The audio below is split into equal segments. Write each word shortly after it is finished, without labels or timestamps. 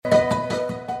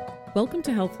Welcome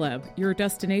to Health Lab, your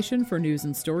destination for news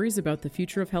and stories about the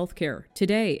future of healthcare.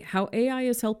 Today, how AI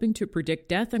is helping to predict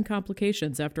death and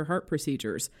complications after heart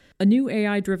procedures. A new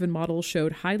AI-driven model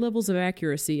showed high levels of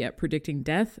accuracy at predicting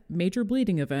death, major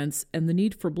bleeding events, and the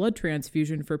need for blood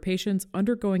transfusion for patients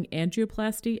undergoing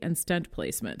angioplasty and stent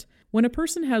placement. When a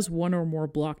person has one or more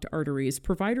blocked arteries,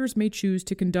 providers may choose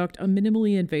to conduct a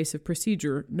minimally invasive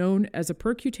procedure known as a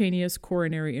percutaneous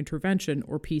coronary intervention,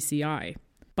 or PCI.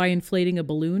 By inflating a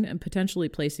balloon and potentially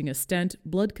placing a stent,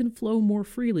 blood can flow more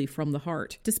freely from the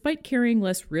heart. Despite carrying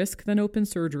less risk than open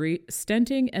surgery,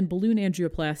 stenting and balloon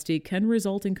angioplasty can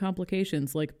result in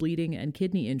complications like bleeding and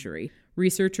kidney injury.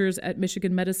 Researchers at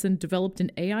Michigan Medicine developed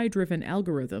an AI-driven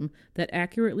algorithm that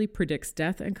accurately predicts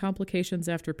death and complications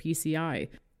after PCI,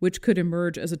 which could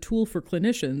emerge as a tool for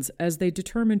clinicians as they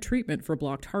determine treatment for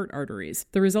blocked heart arteries.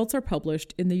 The results are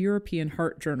published in the European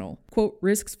Heart Journal. Quote,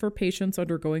 risks for patients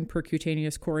undergoing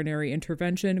percutaneous coronary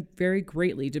intervention vary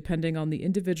greatly depending on the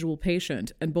individual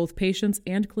patient, and both patients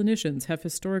and clinicians have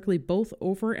historically both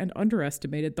over- and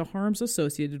underestimated the harms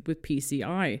associated with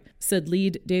PCI, said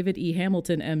lead David E.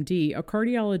 Hamilton, MD, a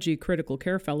cardiology critical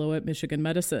care fellow at Michigan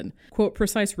Medicine. Quote,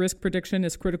 precise risk prediction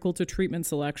is critical to treatment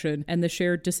selection and the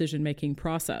shared decision-making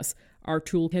process. Our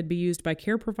tool can be used by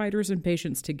care providers and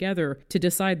patients together to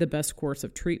decide the best course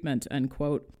of treatment, end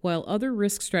quote. While other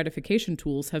risk stratification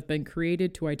tools have been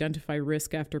created to identify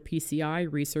risk after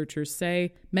PCI, researchers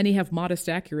say many have modest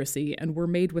accuracy and were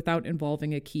made without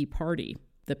involving a key party,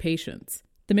 the patients.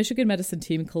 The Michigan Medicine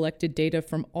team collected data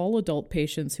from all adult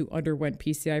patients who underwent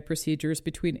PCI procedures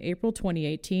between April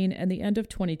 2018 and the end of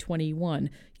 2021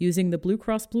 using the Blue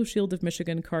Cross Blue Shield of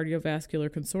Michigan Cardiovascular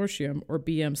Consortium, or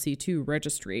BMC2,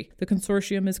 registry. The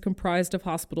consortium is comprised of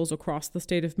hospitals across the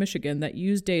state of Michigan that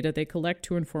use data they collect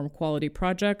to inform quality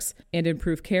projects and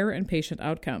improve care and patient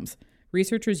outcomes.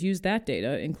 Researchers use that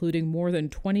data, including more than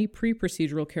 20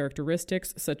 pre-procedural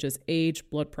characteristics such as age,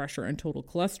 blood pressure, and total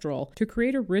cholesterol, to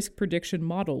create a risk prediction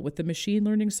model with the machine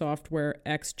learning software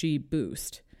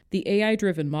XGBoost. The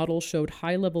AI-driven model showed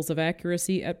high levels of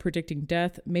accuracy at predicting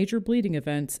death, major bleeding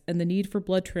events, and the need for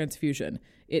blood transfusion.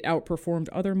 It outperformed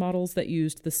other models that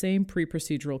used the same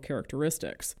pre-procedural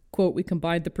characteristics. Quote, we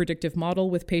combined the predictive model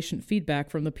with patient feedback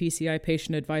from the PCI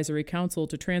Patient Advisory Council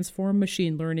to transform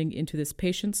machine learning into this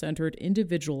patient-centered,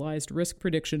 individualized risk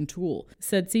prediction tool,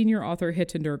 said senior author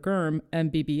Hitinder Gurm,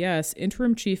 MBBS,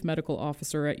 interim chief medical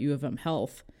officer at U of M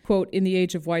Health. Quote, in the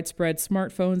age of widespread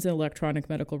smartphones and electronic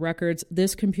medical records,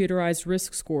 this computerized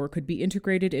risk score could be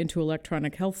integrated into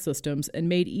electronic health systems and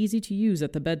made easy to use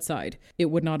at the bedside. It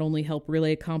would not only help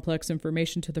relay complex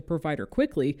information to the provider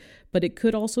quickly, but it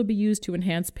could also be used to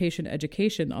enhance patient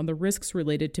education on the risks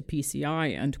related to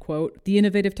PCI, end quote. The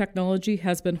innovative technology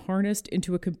has been harnessed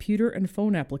into a computer and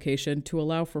phone application to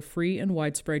allow for free and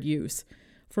widespread use.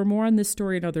 For more on this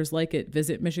story and others like it,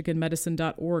 visit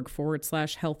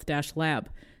michiganmedicine.org/health-lab.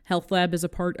 Health Lab is a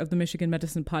part of the Michigan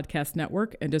Medicine Podcast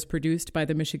Network and is produced by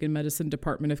the Michigan Medicine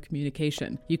Department of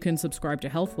Communication. You can subscribe to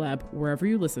Health Lab wherever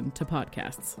you listen to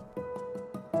podcasts.